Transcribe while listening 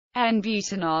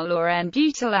N-butanol or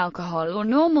n-butyl alcohol or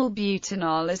normal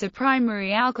butanol is a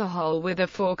primary alcohol with a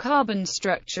 4-carbon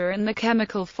structure and the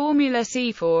chemical formula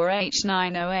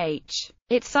C4H9OH.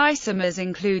 Its isomers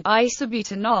include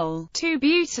isobutanol,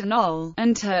 2-butanol,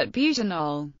 and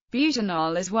tert-butanol.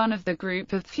 Butanol is one of the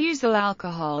group of fusel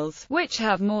alcohols, which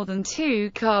have more than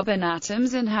 2 carbon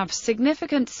atoms and have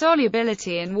significant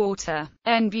solubility in water.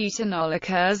 N-butanol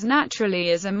occurs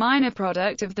naturally as a minor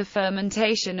product of the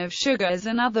fermentation of sugars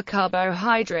and other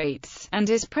carbohydrates, and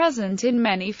is present in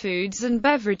many foods and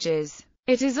beverages.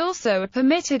 It is also a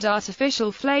permitted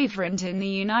artificial flavorant in the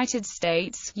United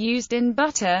States, used in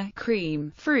butter,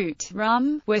 cream, fruit,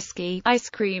 rum, whiskey, ice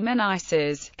cream and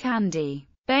ices, candy,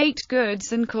 baked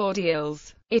goods and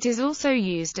cordials. It is also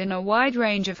used in a wide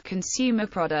range of consumer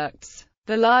products.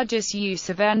 The largest use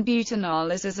of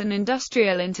n-butanol is as an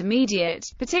industrial intermediate,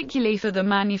 particularly for the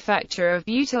manufacture of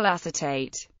butyl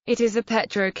acetate. It is a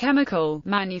petrochemical,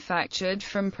 manufactured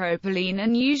from propylene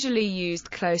and usually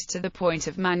used close to the point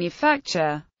of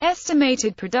manufacture.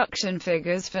 Estimated production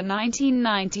figures for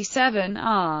 1997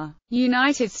 are: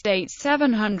 United States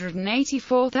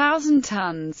 784,000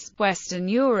 tons, Western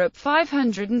Europe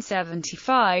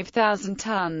 575,000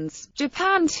 tons,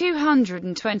 Japan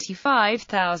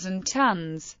 225,000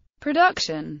 tons.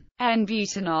 Production.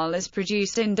 N-butanol is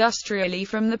produced industrially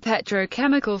from the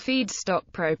petrochemical feedstock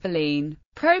propylene.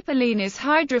 Propylene is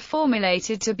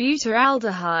hydroformylated to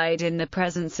butyraldehyde in the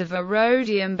presence of a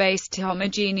rhodium-based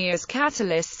homogeneous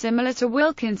catalyst similar to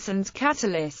Wilkinson's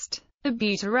catalyst. The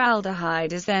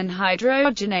butyraldehyde is then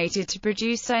hydrogenated to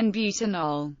produce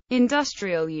n-butanol.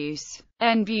 Industrial use.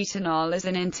 N-butanol is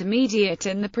an intermediate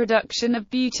in the production of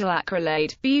butyl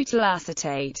acrylate, butyl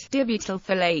acetate,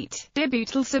 dibutylphthalate,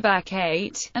 dibutyl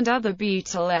subacate, and other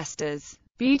butyl esters.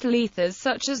 Butyl ethers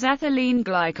such as ethylene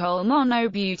glycol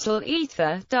monobutyl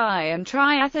ether, di- and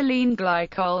triethylene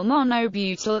glycol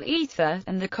monobutyl ether,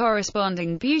 and the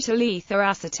corresponding butyl ether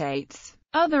acetates.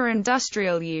 Other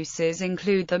industrial uses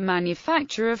include the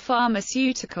manufacture of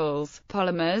pharmaceuticals,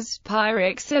 polymers,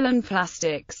 pyroxylin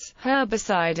plastics,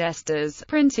 herbicide esters,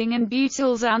 printing and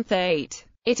butyl xanthate.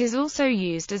 It is also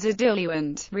used as a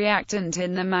diluent reactant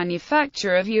in the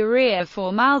manufacture of urea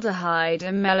formaldehyde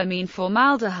and melamine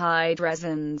formaldehyde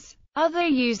resins. Other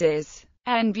uses.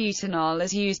 N-butanol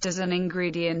is used as an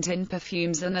ingredient in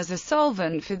perfumes and as a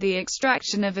solvent for the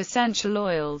extraction of essential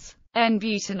oils.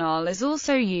 N-butanol is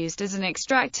also used as an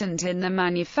extractant in the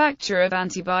manufacture of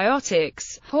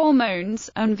antibiotics, hormones,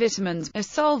 and vitamins, a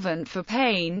solvent for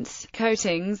paints,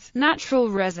 coatings, natural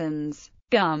resins,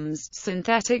 gums,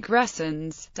 synthetic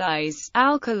resins, dyes,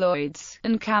 alkaloids,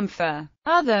 and camphor.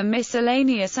 Other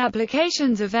miscellaneous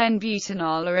applications of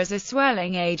n-butanol are as a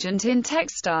swelling agent in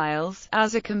textiles,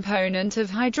 as a component of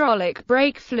hydraulic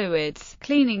brake fluids,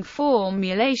 cleaning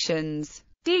formulations,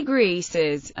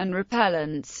 degreasers, and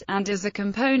repellents, and as a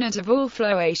component of all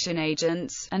fluoration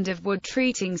agents, and of wood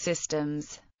treating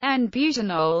systems.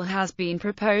 N-butanol has been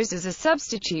proposed as a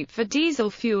substitute for diesel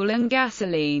fuel and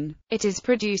gasoline. It is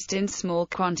produced in small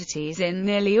quantities in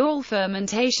nearly all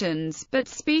fermentations, but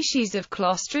species of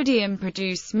Clostridium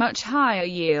produce much higher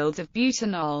yields of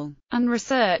butanol, and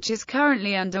research is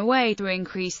currently underway to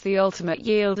increase the ultimate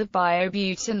yield of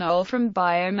biobutanol from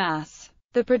biomass.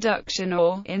 The production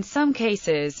or, in some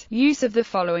cases, use of the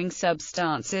following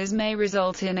substances may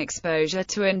result in exposure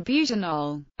to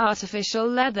n-butanol: artificial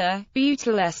leather,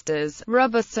 butyl esters,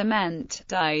 rubber cement,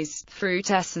 dyes,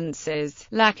 fruit essences,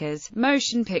 lacquers,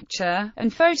 motion picture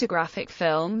and photographic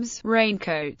films,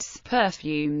 raincoats,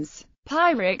 perfumes,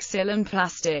 pyroxylin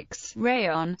plastics,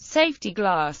 rayon, safety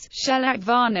glass, shellac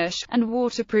varnish, and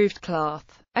waterproofed cloth.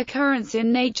 Occurrence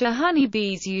in nature.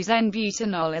 Honeybees use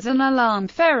n-butanol as an alarm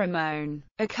pheromone.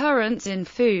 Occurrence in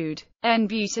food.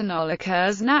 N-butanol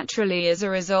occurs naturally as a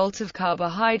result of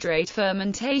carbohydrate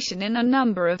fermentation in a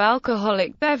number of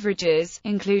alcoholic beverages,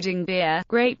 including beer,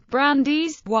 grape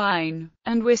brandies, wine,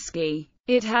 and whiskey.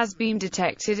 It has been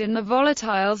detected in the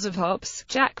volatiles of hops,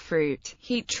 jackfruit,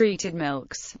 heat-treated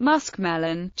milks,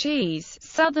 muskmelon, cheese,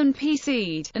 southern pea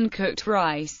seed, and cooked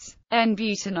rice.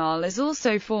 N-butanol is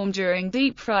also formed during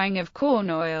deep frying of corn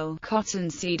oil,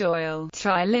 cottonseed oil,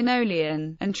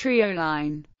 trilinolein, and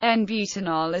trioline.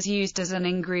 N-butanol is used as an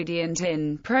ingredient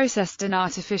in processed and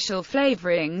artificial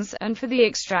flavorings, and for the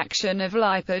extraction of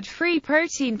lipid-free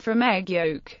protein from egg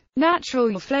yolk,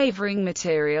 natural flavoring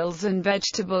materials and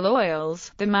vegetable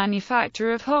oils, the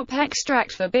manufacture of hop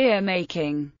extract for beer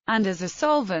making, and as a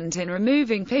solvent in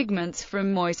removing pigments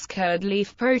from moist curd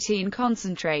leaf protein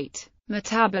concentrate.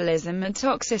 Metabolism and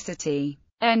toxicity.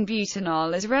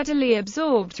 N-butanol is readily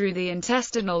absorbed through the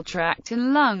intestinal tract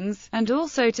and lungs, and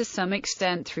also to some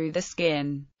extent through the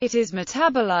skin. It is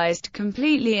metabolized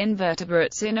completely in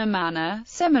vertebrates in a manner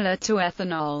similar to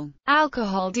ethanol.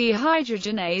 Alcohol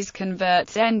dehydrogenase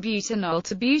converts N-butanol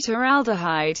to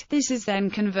butyraldehyde. This is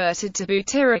then converted to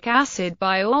butyric acid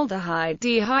by aldehyde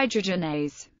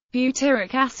dehydrogenase.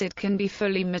 Butyric acid can be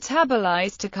fully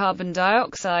metabolized to carbon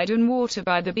dioxide and water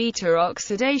by the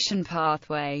beta-oxidation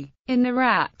pathway. In the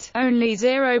rat, only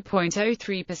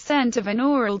 0.03% of an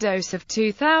oral dose of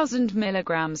 2,000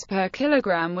 mg per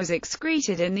kilogram was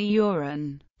excreted in the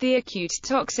urine. The acute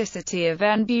toxicity of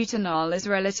n-butanol is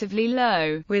relatively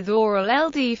low, with oral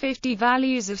LD50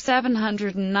 values of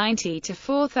 790 to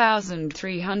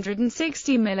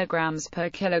 4,360 mg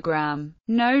per kilogram.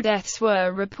 No deaths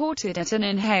were reported at an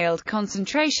inhaled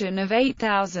concentration of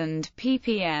 8,000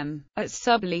 ppm. At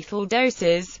sublethal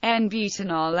doses,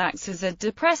 n-butanol acts as a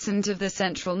depressant of the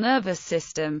central nervous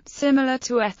system, similar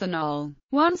to ethanol.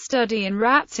 One study in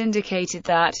rats indicated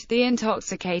that the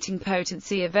intoxicating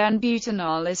potency of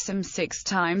n-butanol is some 6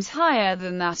 times higher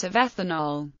than that of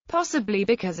ethanol, possibly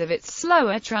because of its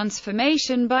slower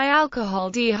transformation by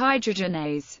alcohol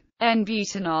dehydrogenase.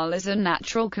 N-butanol is a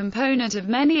natural component of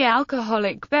many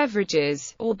alcoholic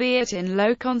beverages, albeit in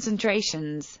low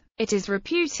concentrations. It is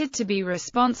reputed to be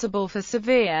responsible for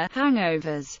severe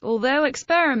hangovers, although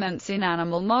experiments in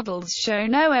animal models show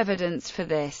no evidence for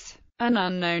this. An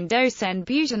unknown dose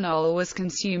n-butanol was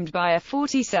consumed by a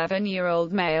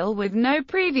 47-year-old male with no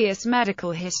previous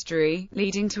medical history,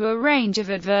 leading to a range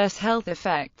of adverse health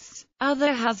effects.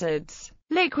 Other hazards.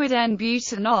 Liquid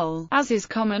n-butanol, as is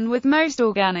common with most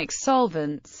organic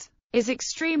solvents, is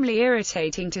extremely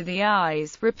irritating to the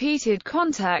eyes. Repeated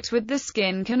contact with the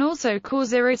skin can also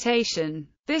cause irritation.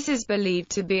 This is believed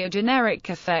to be a generic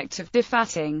effect of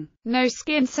defatting. No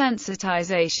skin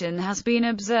sensitization has been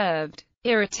observed.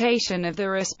 Irritation of the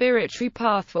respiratory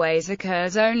pathways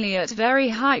occurs only at very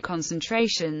high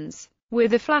concentrations.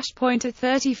 With a flash point at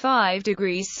 35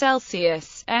 degrees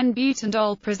Celsius,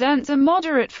 n-butanol presents a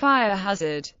moderate fire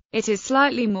hazard. It is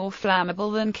slightly more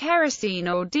flammable than kerosene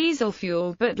or diesel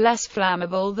fuel, but less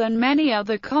flammable than many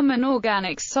other common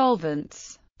organic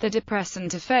solvents. The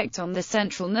depressant effect on the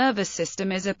central nervous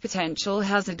system is a potential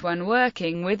hazard when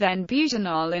working with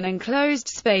n-butanol in enclosed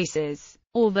spaces.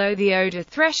 Although the odor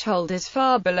threshold is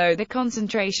far below the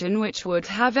concentration which would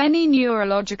have any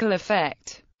neurological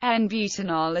effect,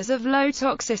 n-butanol is of low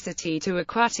toxicity to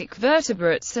aquatic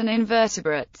vertebrates and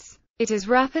invertebrates. It is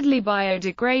rapidly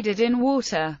biodegraded in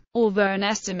water, although an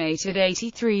estimated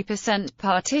 83%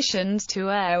 partitions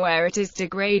to air where it is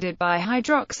degraded by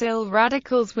hydroxyl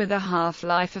radicals with a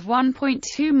half-life of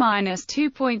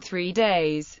 1.2–2.3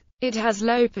 days. It has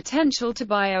low potential to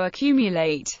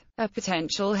bioaccumulate. A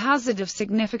potential hazard of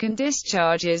significant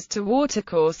discharges to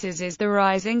watercourses is the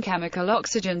rising chemical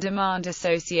oxygen demand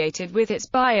associated with its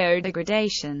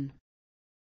biodegradation.